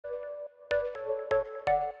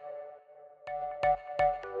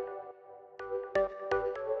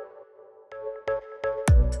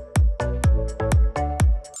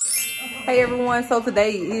Hey everyone, so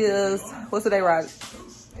today is, what's today, Rod?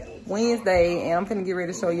 Wednesday, and I'm finna get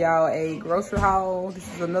ready to show y'all a grocery haul.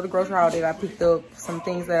 This is another grocery haul that I picked up, some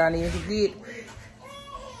things that I needed to get.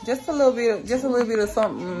 Just a little bit of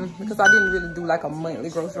something, because I didn't really do like a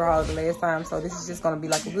monthly grocery haul the last time, so this is just gonna be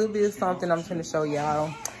like a little bit of something I'm finna show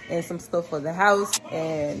y'all, and some stuff for the house.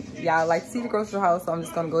 And y'all like to see the grocery haul, so I'm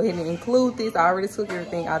just gonna go ahead and include this. I already took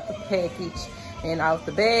everything out the package and out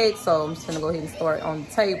the bag, so I'm just gonna go ahead and start on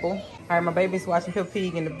the table. All right, my baby's watching Peppa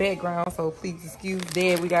Pig in the background, so please excuse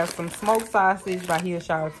that. We got some smoked sausage by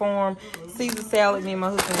Hillshire Farm, Caesar salad. Me and my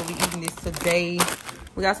husband will be eating this today.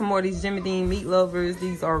 We got some more of these Jimmy Dean meat lovers.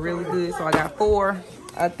 These are really good, so I got 4.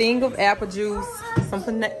 A thing of apple juice, some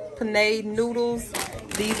panade noodles.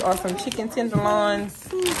 These are some chicken tenderloins.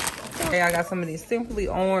 Okay, I got some of this Simply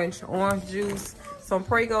orange juice, some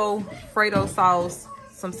Fredo sauce,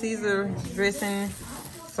 some Caesar dressing,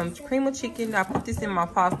 some cream of chicken. I put this in my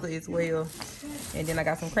pasta as well. And then I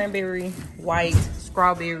got some cranberry white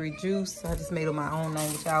strawberry juice. I just made up my own name,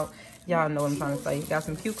 which y'all know what I'm trying to say. Got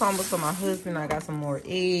some cucumbers for my husband. I got some more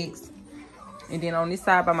eggs. And then on this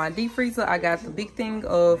side by my deep freezer, I got the big thing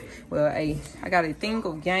of, I got a thing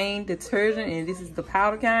of Gain detergent, and this is the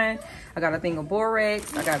powder kind. I got a thing of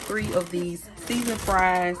borax. I got 3 of these seasoned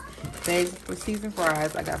fries, bags for seasoned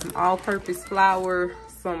fries. I got some all-purpose flour,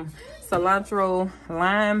 some cilantro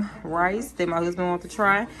lime rice that my husband wants to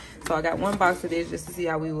try. So I got 1 box of this just to see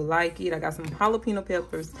how we would like it. I got some jalapeno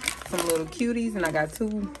peppers, some little cuties, and I got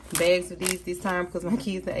 2 bags of these this time because my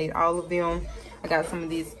kids ate all of them. I got some of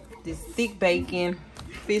this thick bacon,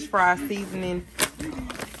 fish fry seasoning,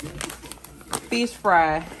 fish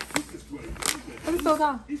fry. What's it so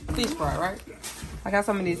called? Fish fry, right? I got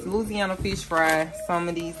some of this Louisiana fish fry, some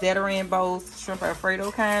of these Zatarain bowls, shrimp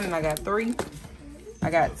Alfredo kind, and I got 3. I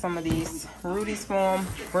got some of these Rudy's Farm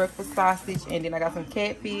breakfast sausage, and then I got some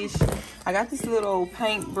catfish. I got this little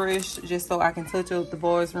paintbrush just so I can touch up the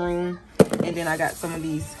boys' room. And then I got some of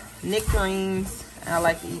these nectarines. I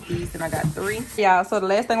like to eat these, and I got 3. Y'all, so the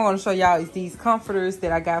last thing I want to show y'all is these comforters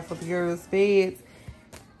that I got for the girls' beds.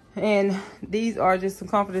 And these are just some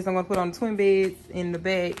comforters I'm going to put on the twin beds in the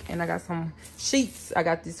back. And I got some sheets. I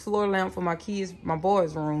got this floor lamp for my kids, my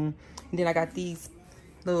boys' room. And then I got these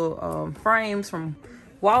little frames from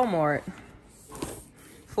Walmart.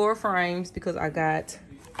 4 frames because I got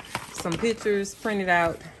some pictures printed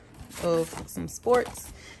out of some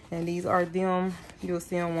sports, and these are them. You'll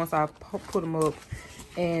see them once I put them up.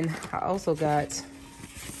 And I also got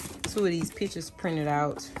 2 of these pictures printed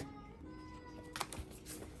out.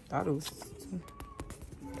 Thought it was 2.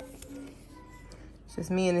 It's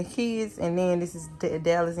just me and the kids, and then this is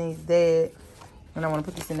Dallas and his dad, and I want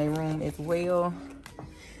to put this in their room as well.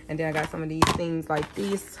 And then I got some of these things like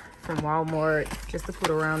this from Walmart just to put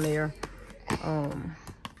around there,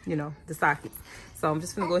 you know, the sockets. So I'm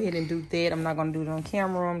just gonna go ahead and do that. I'm not gonna do it on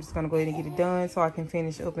camera. I'm just gonna go ahead and get it done so I can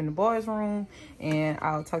finish up in the boys' room, and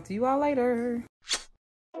I'll talk to you all later.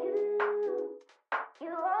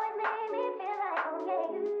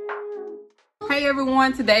 Hey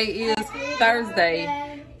everyone, today is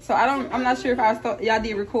Thursday. So I'm not sure if y'all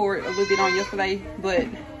did record a little bit on yesterday, but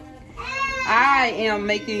I am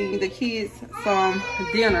making the kids some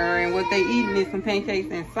dinner, and what they eating is some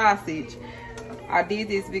pancakes and sausage. I did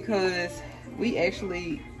this because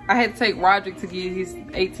I had to take Roderick to get his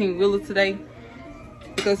 18-wheeler today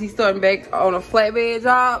because he's starting back on a flatbed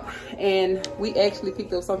job, and we actually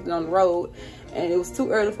picked up something on the road, and it was too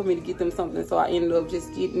early for me to get them something, so I ended up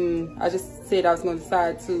I just said I was going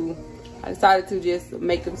to I decided to just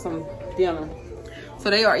make them some dinner. So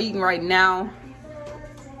they are eating right now.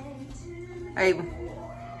 Ava,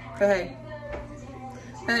 hey.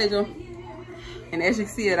 Hey, Joe. And as you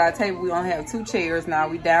can see at our table, we only have 2 chairs now.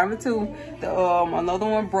 We down to 2. Another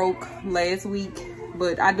one broke last week,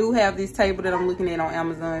 but I do have this table that I'm looking at on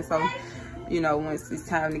Amazon. So, you know, once it's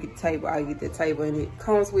time to get the table, I get the table, and it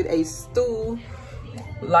comes with a stool.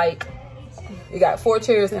 Like, it got 4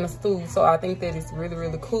 chairs and a stool, so I think that it's really,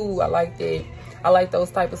 really cool. I like that. I like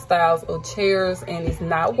those type of styles of chairs, and it's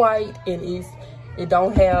not white, and it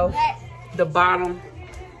don't have the bottom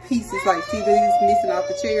pieces, like, see these missing off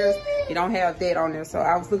the chairs. It don't have that on there, so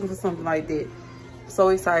I was looking for something like that. So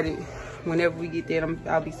excited. Whenever we get that,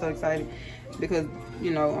 I'll be so excited because,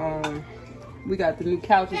 you know, we got the new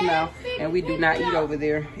couches now, and we do not eat over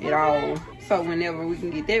there at all. So whenever we can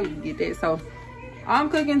get that, we can get that. So I'm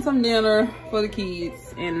cooking some dinner for the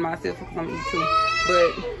kids and myself because I'm eating too.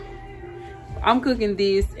 But I'm cooking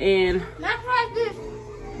this, and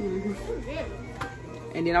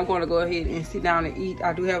and then I'm going to go ahead and sit down and eat.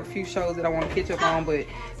 I do have a few shows that I want to catch up on, but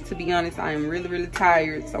to be honest, I am really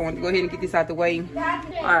tired, so I want to go ahead and get this out the way.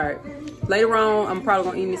 All right, later on, I'm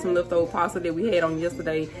probably gonna eat me some leftover pasta that we had on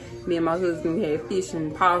yesterday. Me and my husband, we had fish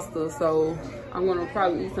and pasta, so I'm gonna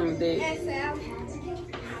probably eat some of that.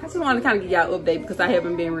 I just want to kind of give y'all an update because I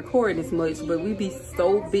haven't been recording as much, but we be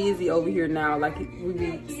so busy over here now. Like, we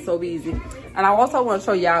be so busy. And I also want to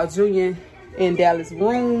show y'all Junior in Dallas'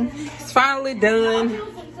 room. It's finally done.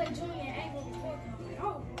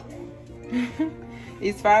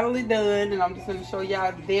 It's finally done, and I'm just gonna show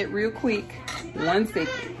y'all that real quick. 1 second.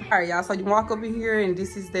 All right, y'all, so you walk up in here, and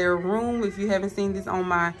this is their room. If you haven't seen this on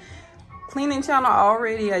my cleaning channel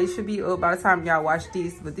already, it should be up by the time y'all watch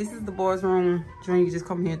this, but this is the boys' room. Junior just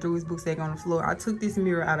come here and threw his book sack on the floor. I took this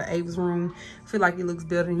mirror out of Ava's room. I feel like it looks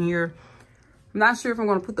better in here. I'm not sure if I'm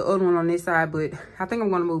gonna put the other one on this side, but I think I'm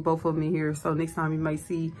gonna move both of them in here, so next time you might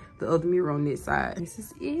see the other mirror on this side. This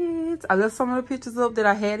is it. I left some of the pictures up that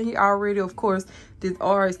I had in here already. Of course, this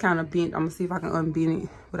R is kind of bent. I'm gonna see if I can unbend it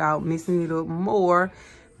without messing it up more.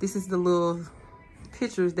 This is the little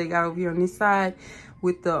pictures they got over here on this side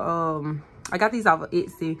with the I got these off of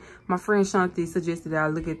Etsy. My friend Shanti suggested that I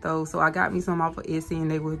look at those, so I got me some off of Etsy, and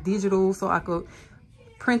they were digital, so I could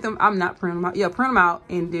print them. I'm not print them out. Yeah, print them out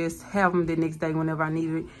and just have them the next day whenever I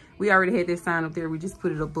needed it. We already had this sign up there. We just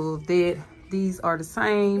put it above that. These are the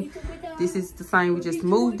same. This is the same. We just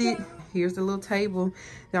moved it. Here's the little table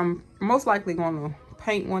that I'm most likely going to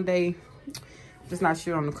paint one day. Just not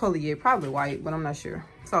sure on the color yet. Probably white, but I'm not sure.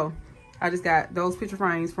 So I just got those picture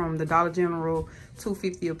frames from the Dollar General,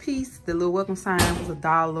 $2.50 a piece. The little welcome sign was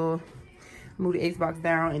 $1. Move the Xbox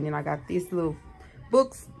down, and then I got this little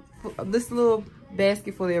books, this little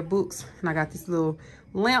basket for their books, and I got this little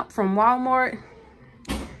lamp from Walmart.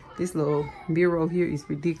 This little bureau here is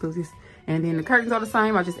ridiculous, and then the curtains are the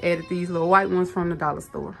same. I just added these little white ones from the dollar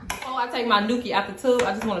store. Oh, I take my Nuki out the tub.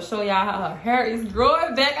 I just want to show y'all how her hair is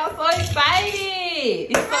growing back. I'm so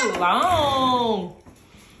excited. It's so long.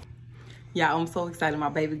 Yeah, I'm so excited. My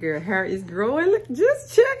baby girl hair is growing. Look,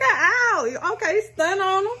 just check her out. Okay, stun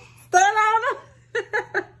on them. Stun on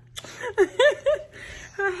them.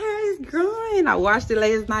 Her hair is growing. I washed it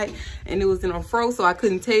last night and it was in a fro, so I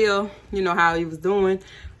couldn't tell, you know, how it was doing.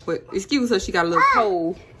 But excuse her, she got a little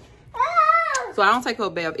cold. So I don't take her a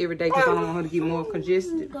bath every day because I don't want her to get more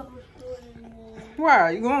congested. Where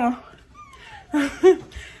are you going?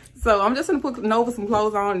 So I'm just gonna put Nova some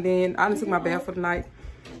clothes on, and then I done took my bath for the night.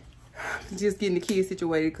 Just getting the kids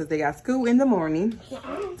situated because they got school in the morning.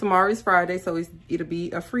 Tomorrow is Friday, so it'll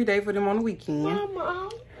be a free day for them on the weekend.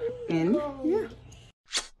 And yeah.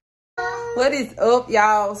 What is up,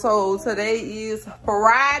 y'all? So today is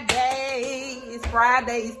Friday. It's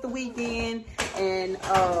Friday, it's the weekend, and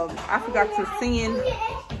I forgot to send.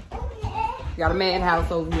 Got a madhouse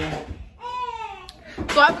over here.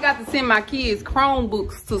 So I forgot to send my kids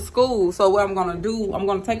Chromebooks to school. So what I'm gonna do, I'm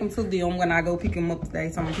gonna take them to them when I go pick them up today.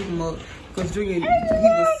 So I'm gonna pick them up because Junior, he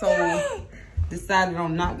was so decided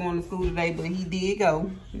on not going to school today, but he did go.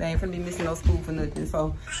 They ain't finna be missing no school for nothing.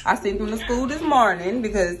 So I sent him to school this morning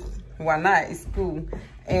because why not? It's school.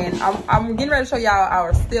 And I'm getting ready to show y'all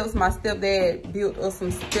our steps. My stepdad built us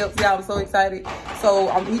some steps. Y'all, I'm so excited. So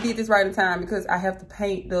he did this right in time because I have to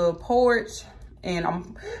paint the porch. And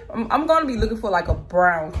I'm gonna be looking for like a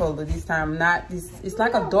brown color this time, not this. It's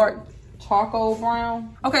like a dark charcoal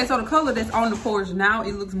brown. Okay, so the color that's on the porch now,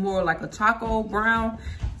 it looks more like a charcoal brown.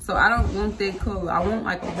 So I don't want that color. I want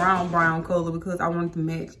like a brown color because I want it to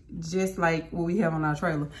match just like what we have on our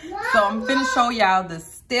trailer. So I'm finna show y'all the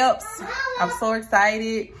steps. I'm so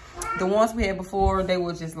excited. The ones we had before, they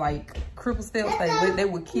were just like cripple steps. They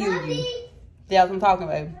would kill you. Yeah, that's what I'm talking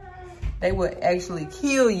about. They would actually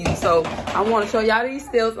kill you. So I want to show y'all these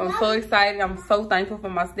steps. I'm so excited. I'm so thankful for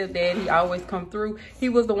my stepdad. He always come through. He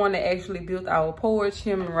was the one that actually built our porch,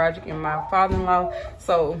 him and Roger and my father-in-law.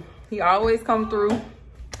 So he always come through.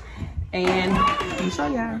 And let me show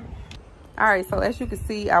y'all. All right, so as you can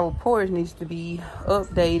see, our porch needs to be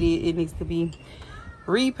updated. It needs to be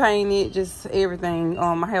repainted, just everything.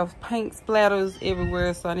 I have paint splatters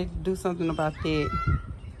everywhere, so I need to do something about that.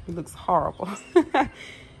 It looks horrible.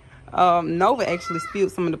 Nova actually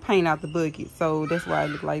spilled some of the paint out the bucket, so that's why it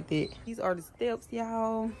looked like that. These are the steps,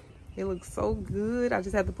 y'all. It looks so good. I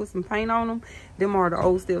just have to put some paint on them. Them are the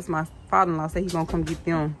old steps. My father-in-law said he's gonna come get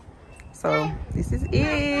them. So this is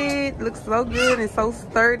it. Looks so good and so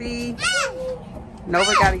sturdy.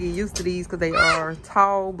 Nova gotta get used to these because they are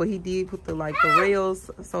tall, but he did put the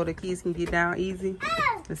rails so the kids can get down easy.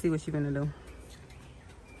 Let's see what she's gonna do.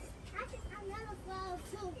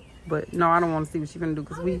 But no, I don't want to see what she's gonna do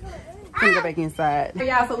because Gonna go back inside. Hey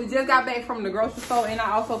y'all, so we just got back from the grocery store, and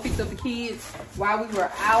I also picked up the kids while we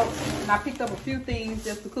were out. And I picked up a few things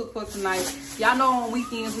just to cook for tonight. Y'all know on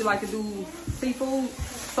weekends we like to do seafood.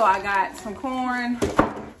 So I got some corn,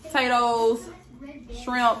 potatoes,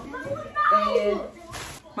 shrimp, and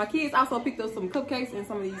my kids also picked up some cupcakes and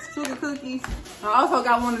some of these sugar cookies. I also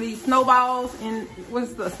got one of these snowballs, and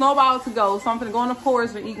what's the snowball to go. So I'm gonna go on the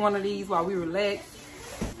porch and eat one of these while we relax.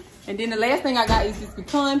 And then the last thing I got is this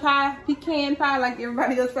pecan pie, like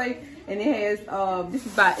everybody else say. And it has, this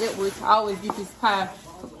is by Edwards. I always get this pie.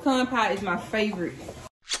 So pecan pie is my favorite.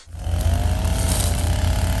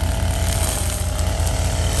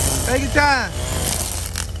 Take your time.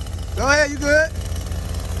 Go ahead, you good?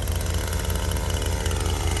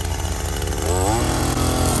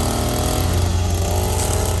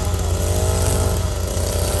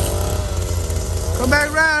 Come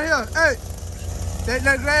back around here. Hey.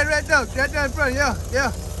 That grass right there. That down in front. Yeah,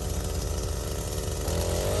 yeah.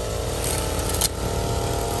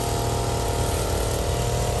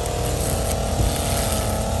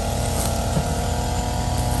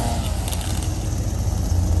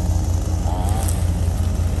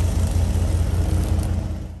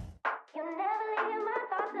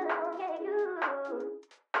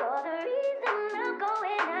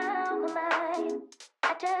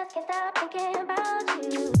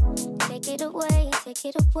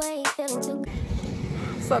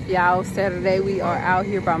 What's up, y'all? Saturday, we are out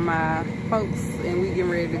here by my folks and we getting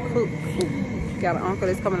ready to cook. Got an uncle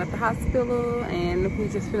that's coming at the hospital and we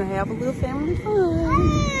just gonna have a little family fun.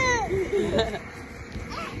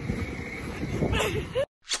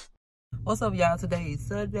 What's up, y'all? Today is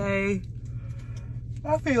Sunday.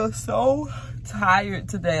 I feel so tired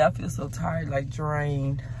today. I feel so tired, like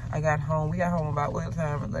drained. We got home about what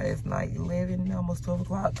time last night? 11, almost 12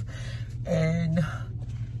 o'clock. And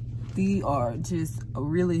we are just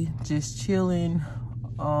really just chilling.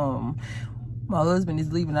 My husband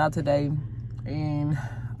is leaving out today and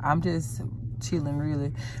I'm just chilling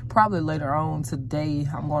really. Probably later on today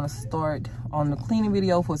I'm going to start on the cleaning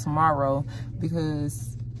video for tomorrow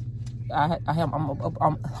because I'm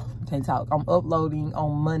uploading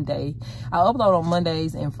on Monday. I upload on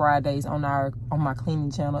Mondays and Fridays on my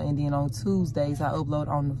cleaning channel, and then on Tuesdays I upload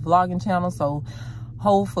on the vlogging channel. So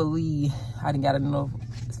hopefully I done got enough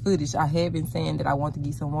footage. I have been saying that I want to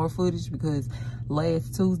get some more footage because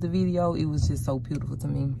last Tuesday video, it was just so beautiful to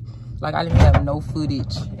me. Like I didn't have no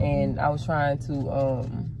footage and I was trying to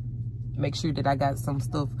make sure that I got some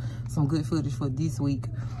good footage for this week.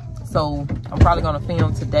 So I'm probably gonna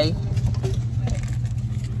film today.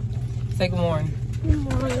 Say good morning. Good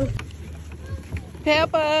morning.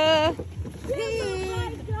 Peppa.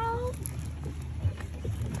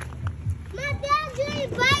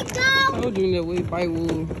 I told you that we bike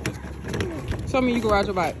wool. Show me you can ride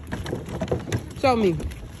your bike. Show me.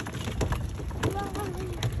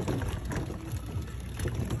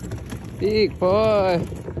 Big boy.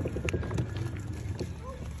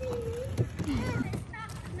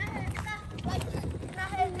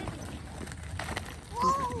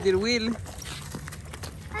 Did a wheelie?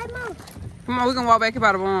 Hey, Mom. Come on, we can walk back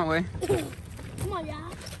about the wrong way. Come on,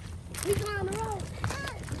 y'all. We going on the road.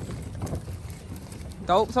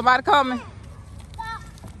 Dope, somebody coming.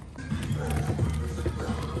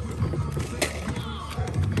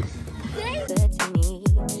 Good to me.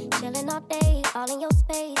 Chilling all day, all in your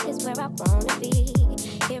space is where I wanna be.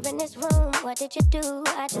 Here in this room, what did you do?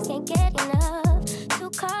 I just can't get enough. Too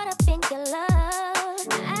caught up in your love.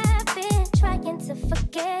 I've been trying to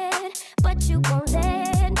forget, but you won't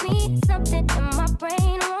let me. Something in my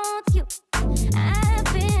brain wants you. I've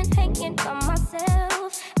been hanging by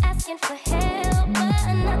myself, asking for help,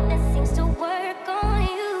 but nothing seems to work on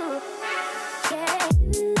you. Yeah,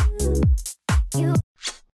 you.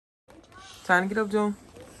 Time to get up, June.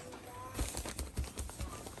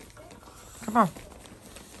 Come on.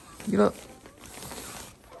 Get up.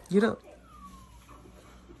 Get up.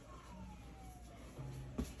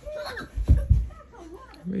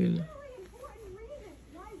 Really?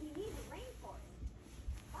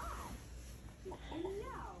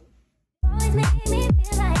 Always make me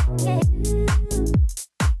feel like, yeah,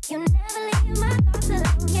 you never leave my thoughts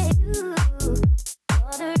alone, yeah, you're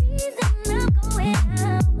the reason I'm going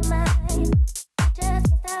out of my mind. I just can't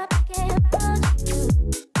stop thinking about you.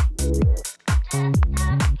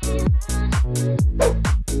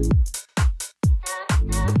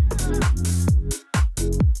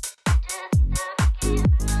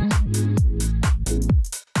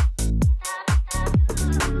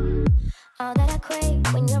 All that I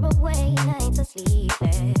crave when you're away, nights are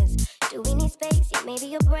sleepless. Do we need space? Yeah,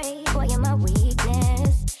 maybe a break. Boy, you're my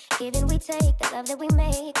weakness. Giving we take, the love that we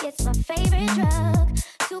make, it's my favorite drug.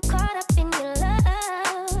 Too caught up in your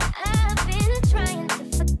love. I've been trying to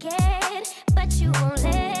forget, but you won't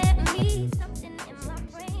let me. Something in my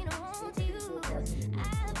brain won't you.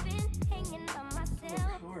 I've been hanging by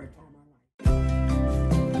myself.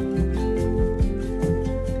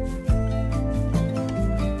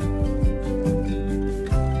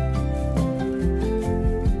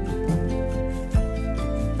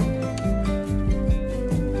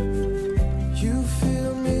 You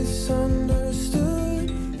feel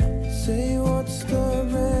misunderstood. Say what's the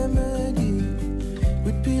remedy?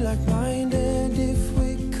 We'd be like minded if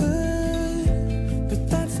we could, but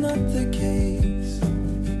that's not the case.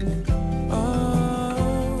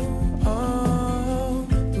 Oh,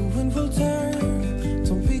 the wind will turn.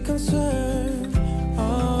 Don't be concerned.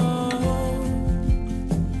 Oh,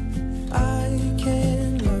 I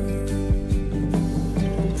can learn.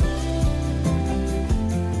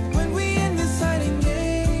 When we end deciding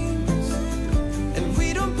games and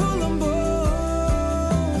we don't pull on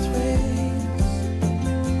both ways,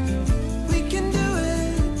 we can do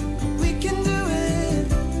it, we can do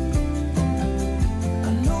it.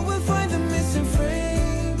 I know we'll find the missing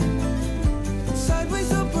frame.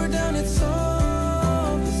 Sideways, up or down, it's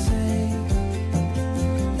all the same.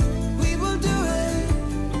 We will do it,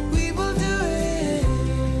 we will do it.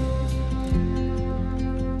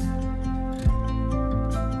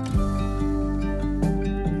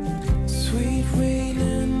 Sweet rain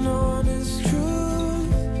and honest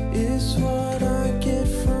truth is what I get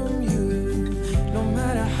from you. No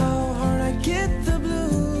matter how hard I get the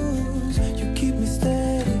blues, you keep me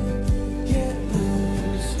steady, yet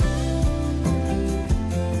lose.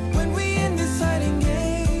 When we end deciding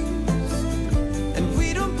games and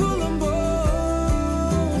we don't pull on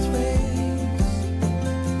both ways,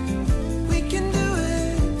 we can do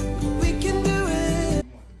it, we can do it.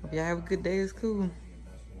 Hope y'all have a good day. It's cool.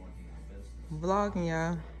 I'm vlogging,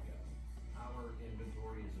 y'all.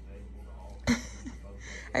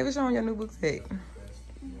 Hey, what's on your new book set?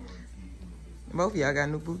 Both of y'all got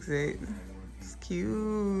new book sets. It's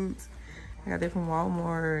cute. I got that from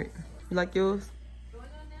Walmart. You like yours?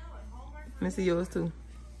 Let me see yours too.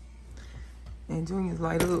 And Junior's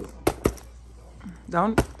light up.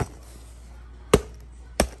 Don't it?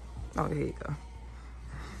 Oh, there you go.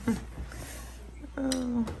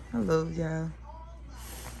 Oh, I love y'all.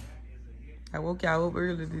 I woke y'all up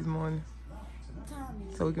early this morning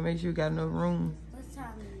so we can make sure we got enough room. What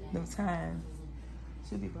time is it? No time.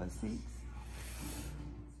 Should be about 6.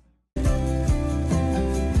 I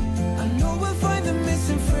know we'll find the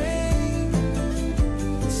missing frame.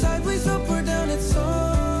 Sideways, up or down, it's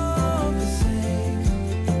all the same.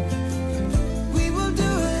 We will do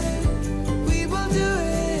it, we will do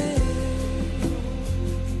it.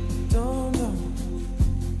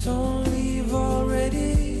 Don't leave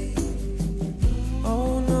already.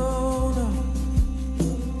 Oh no, no,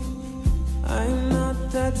 I'm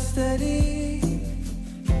not that steady.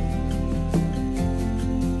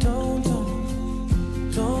 Don't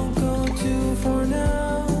go too far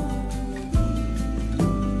now.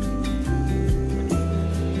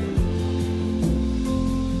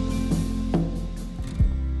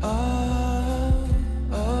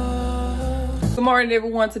 Good morning,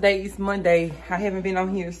 everyone. Today is Monday. I haven't been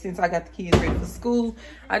on here since I got the kids ready for school.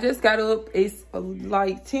 I just got up. It's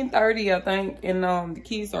like 10:30, I think, and the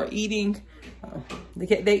kids are eating.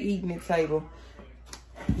 They eating at the table,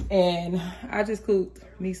 and I just cooked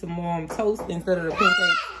me some more toast instead of the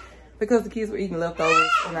pancakes because the kids were eating leftovers,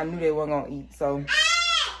 and I knew they weren't gonna eat, so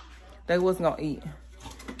they wasn't gonna eat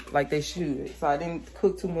like they should. So I didn't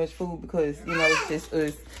cook too much food because, you know, it's just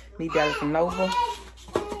us, me, Dallas, and Nova.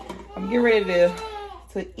 I'm getting ready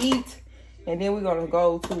to eat, and then we're gonna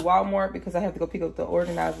go to Walmart because I have to go pick up the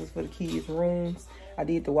organizers for the kids' rooms. I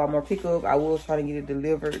did the Walmart pickup. I was trying to get it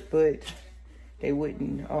delivered, but they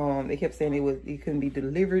wouldn't. They kept saying it couldn't be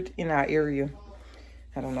delivered in our area.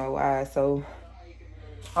 I don't know why. So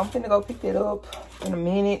I'm finna go pick that up in a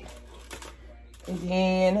minute, and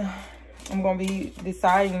then I'm gonna be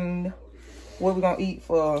deciding what we're gonna eat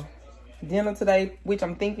for dinner today, which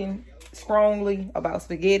I'm thinking strongly about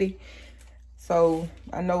spaghetti. So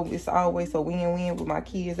I know it's always a win-win with my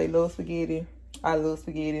kids. They love spaghetti. I love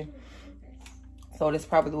spaghetti. So that's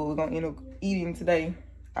probably what we're gonna end up eating today.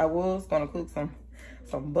 I was gonna cook some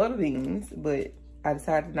butter beans, but I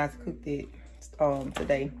decided not to cook that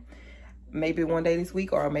today. Maybe one day this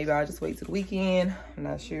week, or maybe I'll just wait till the weekend. I'm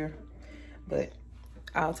not sure, but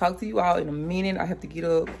I'll talk to you all in a minute. I have to get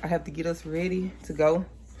up. I have to get us ready to go.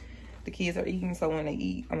 The kids are eating, so when they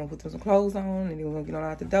eat, I'm gonna put them some clothes on, and then we're gonna get on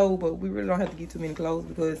out the door. But we really don't have to get too many clothes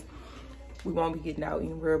because we won't be getting out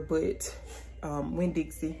anywhere but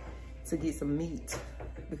Winn-Dixie to get some meat,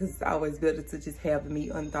 because it's always better to just have the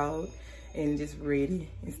meat unthawed and just ready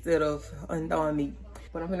instead of unthawing meat.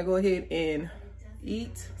 But I'm gonna go ahead and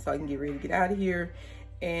eat so I can get ready to get out of here,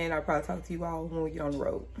 and I'll probably talk to you all when we get on the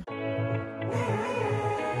road.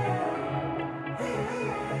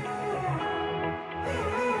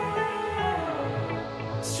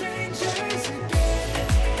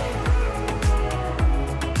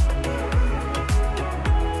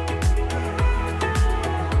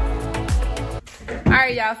 All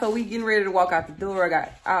right, y'all, so we getting ready to walk out the door. I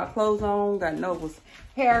got our clothes on, got Nova's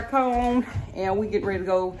hair combed, and we getting ready to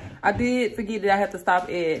go. I did forget that I had to stop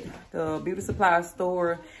at the beauty supply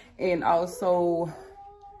store, and also,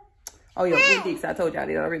 oh yeah, Winn-Dixie. I told y'all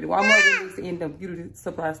that already. Walmart, Winn-Dixie, and the beauty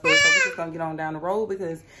supply store. So we're just gonna get on down the road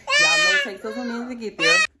because y'all know it takes us a minute to get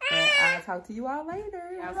there. And I'll talk to you all later.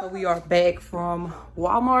 So we are back from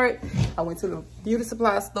Walmart. I went to the beauty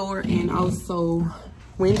supply store and also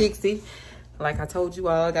Winn-Dixie. Like I told you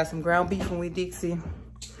all, I got some ground beef from Winn-Dixie.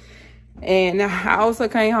 And I also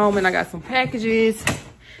came home and I got some packages.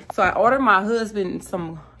 So I ordered my husband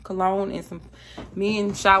some cologne and some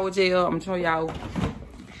men shower gel. I'm gonna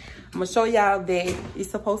show y'all that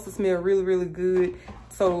it's supposed to smell really, really good.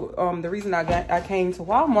 So the reason I came to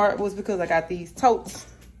Walmart was because I got these totes.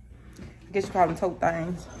 I guess you call them tote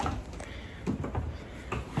things.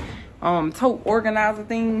 Tote organizer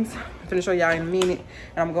things. I'm gonna show y'all in a minute,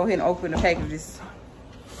 and I'm gonna go ahead and open the packages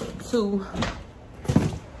too.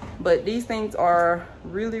 But these things are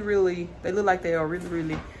really, really, they look like they are really,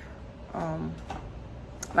 really,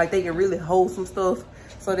 like they can really hold some stuff.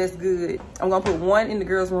 So that's good. I'm gonna put one in the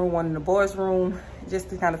girls' room, one in the boys' room, just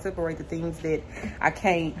to kind of separate the things that I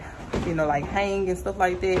can't, you know, like hang and stuff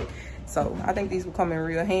like that. So I think these will come in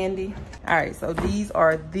real handy. All right, so these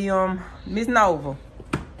are them, Miss Nova.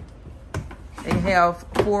 They have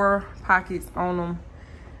 4 pockets on them,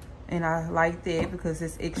 and I like that because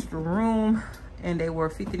it's extra room, and they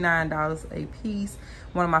were $59 a piece.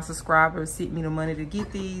 One of my subscribers sent me the money to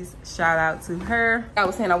get these. Shout out to her. I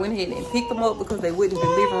was saying I went ahead and picked them up because they wouldn't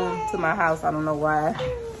deliver them to my house. I don't know why.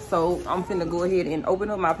 So I'm finna go ahead and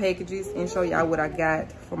open up my packages and show y'all what I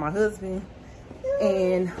got for my husband.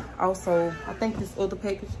 And also, I think this other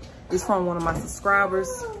package is from one of my subscribers.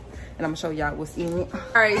 And I'm gonna show y'all what's in it. All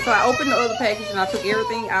right, so I opened the other package and I took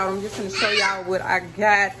everything out. I'm just gonna show y'all what I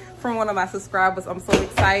got from one of my subscribers. I'm so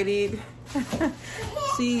excited.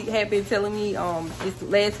 She had been telling me this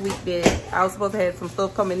last week that I was supposed to have some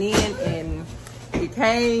stuff coming in, and it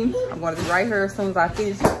came. I'm gonna be right here as soon as I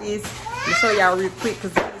finish this. I'm gonna show y'all real quick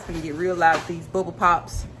because it's gonna get real loud. These bubble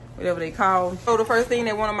pops, whatever they call. So the first thing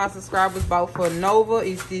that one of my subscribers bought for Nova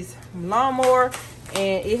is this lawnmower,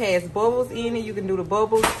 and it has bubbles in it. You can do the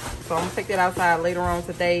bubbles. So I'm gonna take that outside later on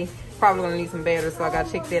today. Probably gonna need some batteries, so I gotta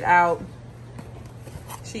check that out.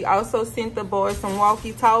 She also sent the boys some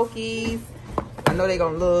walkie-talkies. I know they're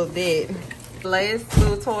gonna love that. Last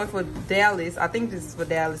little toy for Dallas. I think this is for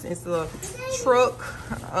Dallas. It's a truck,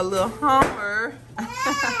 a little Hummer. I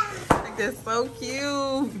think that's so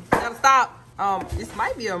cute. Gotta stop. This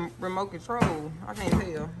might be a remote control. I can't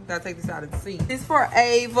tell. Gotta take this out of the seat. This for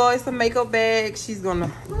Ava. It's a makeup bag. She's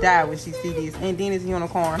gonna die when she see this. And then it's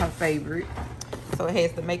unicorn, her favorite. So it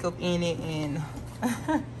has the makeup in it and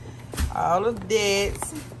all of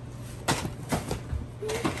that.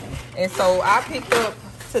 And so I picked up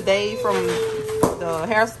today from the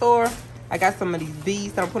hair store. I got some of these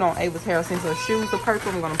beads that I put on Ava's hair. Since her shoes are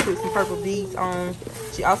purple, I'm gonna put some purple beads on.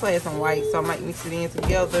 She also has some white, so I might mix it in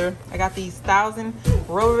together. I got these 1,000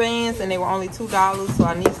 rubber bands, and they were only $2, so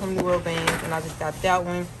I need some new rubber bands, and I just got that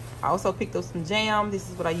one. I also picked up some jam. This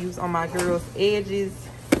is what I use on my girls' edges.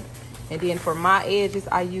 And then for my edges,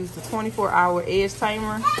 I use the 24-hour edge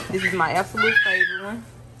tamer. This is my absolute favorite one.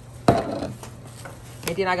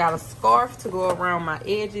 And then I got a scarf to go around my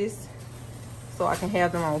edges so I can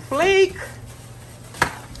have them on fleek.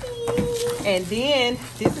 And then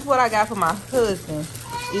this is what I got for my husband.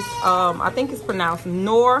 It's I think it's pronounced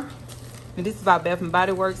Nor. And this is by Bath and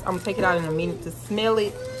Body Works. I'm gonna take it out in a minute to smell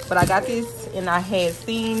it. But I got this and I had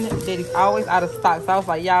seen that it's always out of stock. So I was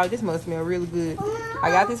like, y'all, this must smell really good. I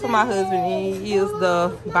got this for my husband, and he used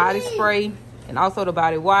the body spray and also the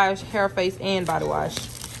body wash, hair, face, and body wash.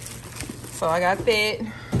 So I got that.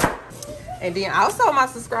 And then also my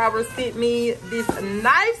subscribers sent me this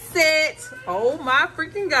knife set. Oh my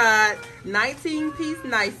freaking God. 19-piece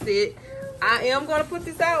knife set. I am gonna put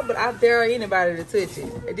this out, but I dare anybody to touch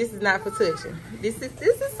it. This is not for touching. This is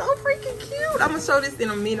so freaking cute. I'm gonna show this in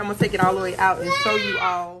a minute. I'm gonna take it all the way out and show you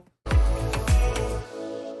all.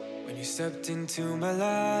 When you stepped into my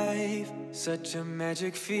life, such a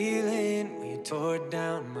magic feeling when you tore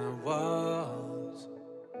down my walls.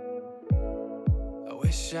 I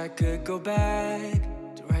wish I could go back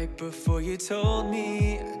to right before you told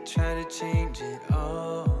me I'd try to change it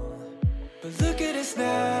all. But look at us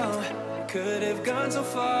now, we could have gone so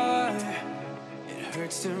far. It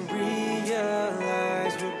hurts to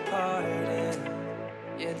realize we're parted.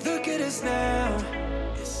 Yeah, look at us now,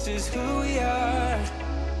 this is who we are.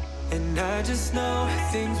 And I just know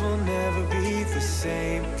things will never be the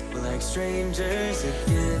same. We're like strangers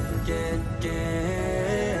again, again,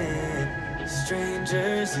 again.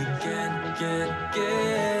 Strangers again, again,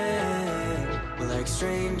 again. We're like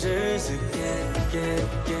strangers again, again,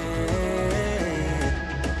 again.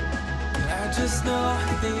 I just know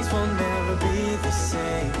things will never be the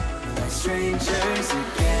same. We're like strangers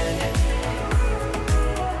again.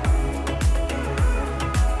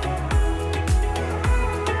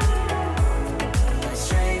 Like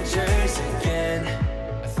strangers again.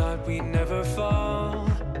 I thought we'd never fall.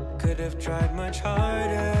 Could have tried much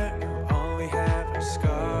harder. All we have are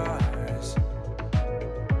scars.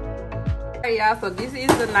 Hey y'all, so this is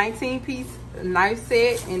the 19-piece knife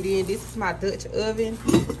set, and then this is my Dutch oven,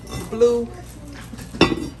 blue.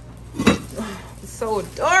 It's so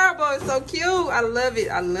adorable, it's so cute. I love it,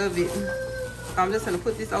 I love it. I'm just gonna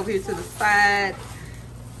put this over here to the side.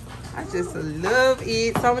 I just love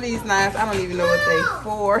it. Some of these knives, I don't even know what they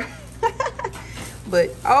for. But,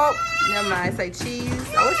 oh, never mind, say cheese.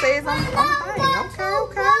 Oh, it says on the thing. Okay,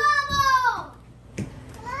 okay.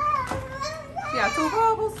 You got 2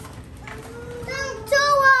 bubbles?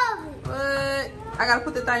 What? I gotta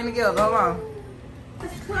put the thing together. Hold on.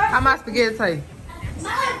 How my spaghetti taste?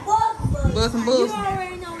 Bussin', bussin'.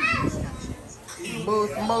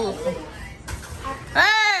 Bussin', bussin'.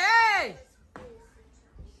 Hey, hey!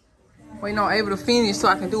 Waiting on Ava to finish so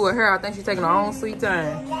I can do her hair. I think she's taking her own sweet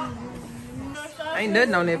time. Ain't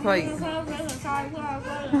nothing on that plate. I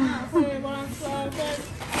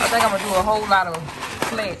think I'm gonna do a whole lot of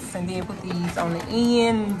flats and then put these on the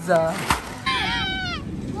ends.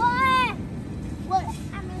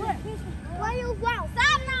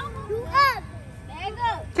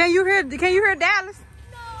 Can you hear Dallas?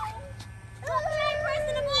 No. Okay,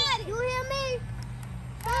 pressing the button. You hear me?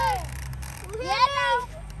 Hey. You hear me?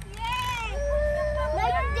 Yeah. No,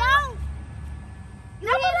 you don't. You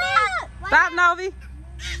hear me? Stop, Novi.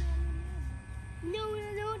 No.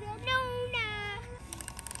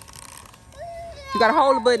 You gotta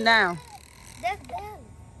hold the button down. That's Dallas.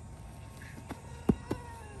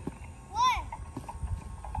 What?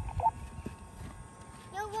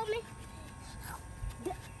 You with me?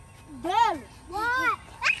 Dallas. What?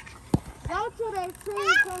 Go to that tree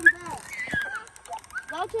and come back.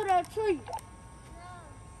 Go to that tree. No.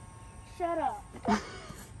 Shut up.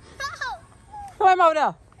 Come on over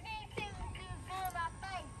there.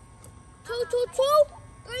 2, 2, 2,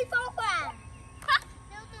 3, 4, 5.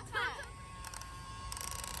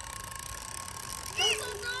 2, 2,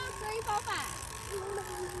 3, 4, 5.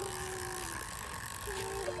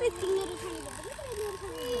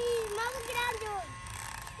 Mama, get out of there.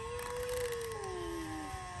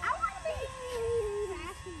 I want to be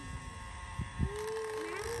nasty.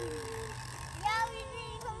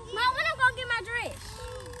 Mom, when I'm going to get my dress?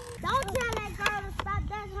 Don't tell that girl to stop.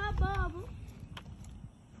 That's her bubble.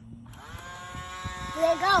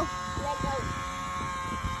 Let go. Let go.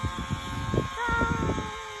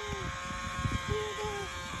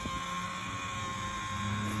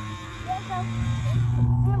 Let go.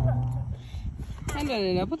 Hang on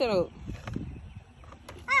in there. Put that up.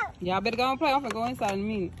 Y'all better go and play. I'm gonna go inside in a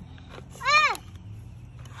minute.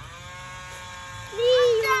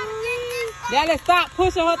 Dallas, stop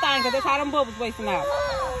pushing her thing because that's how them bubbles wasting out.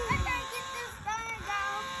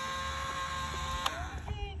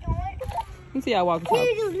 Let me see y'all walking.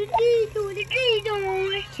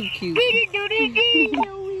 Too cute.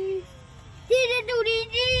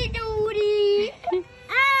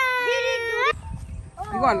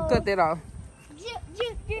 We're going to cut that off.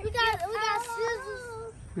 We got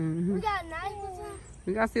scissors. Mm-hmm. We got knives.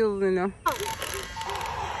 We got scissors in there. Mom,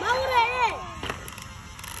 what that is?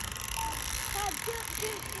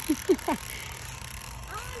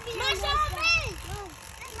 Mom, show me.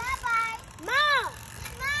 Mom.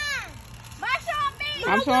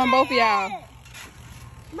 I'm showing both of y'all.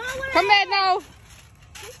 Come back now.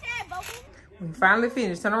 We finally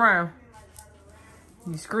finished. Turn around.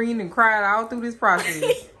 You screamed and cried all through this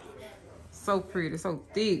process. So pretty, so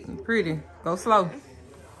thick and pretty. Go slow.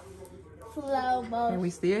 Slow, boy. And we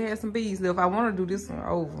still have some beads left. I want to do this one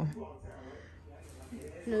over.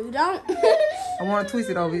 No, you don't. I want to twist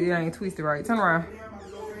it over. It ain't twisted right. Turn around.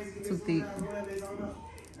 too thick.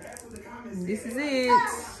 And this is it.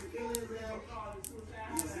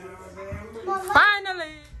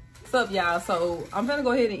 Finally. What's up, y'all? So I'm gonna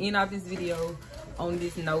go ahead and end off this video on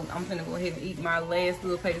this note. I'm gonna go ahead and eat my last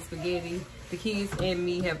little plate of spaghetti. The kids and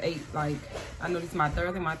me have ate, like, I know this is my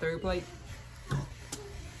third plate.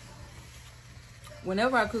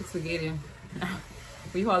 Whenever I cook spaghetti,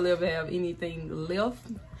 we hardly ever have anything left.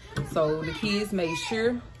 So the kids made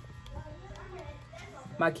sure,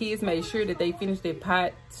 my kids made sure that they finished their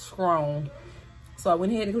pot strong. So I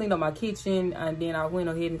went ahead and cleaned up my kitchen, and then I went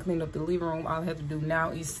ahead and cleaned up the living room. All I have to do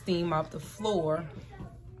now is steam off the floor,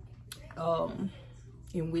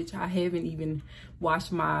 in which I haven't even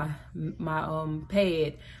washed my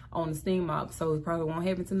pad on the steam mop. So it probably won't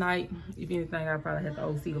happen tonight. If anything, I probably have to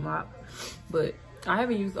OC the mop. But I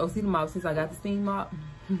haven't used OC the mop since I got the steam mop.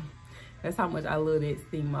 That's how much I love that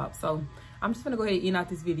steam mop. So I'm just gonna go ahead and end out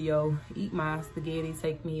this video, eat my spaghetti,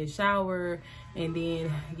 take me a shower, and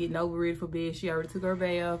then getting over ready for bed. She already took her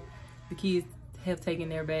bath. The kids have taken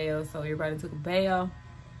their bath, so everybody took a bath.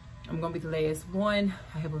 I'm gonna be the last one.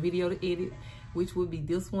 I have a video to edit, which would be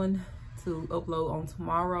this one to upload on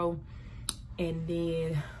tomorrow. And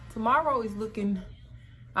then tomorrow is looking,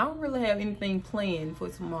 I don't really have anything planned for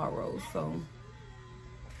tomorrow, so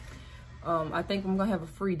I think I'm gonna have a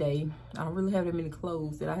free day. I don't really have that many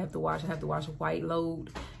clothes that I have to wash. I have to wash a white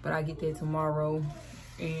load, but I get that tomorrow.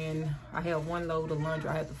 And I have one load of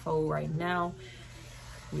laundry I have to fold right now,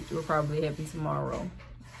 which will probably happen tomorrow.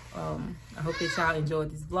 I hope that y'all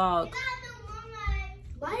enjoyed this vlog.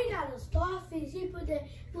 Why he got a starfish? He put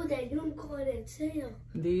that unicorn in his tail.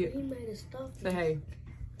 Did he made a starfish? Say hey.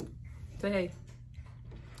 Say hey.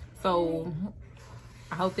 So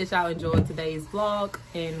I hope that y'all enjoyed today's vlog,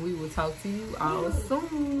 and we will talk to you all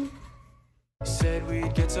soon. Said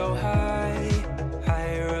we'd get so high,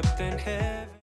 higher up than heaven.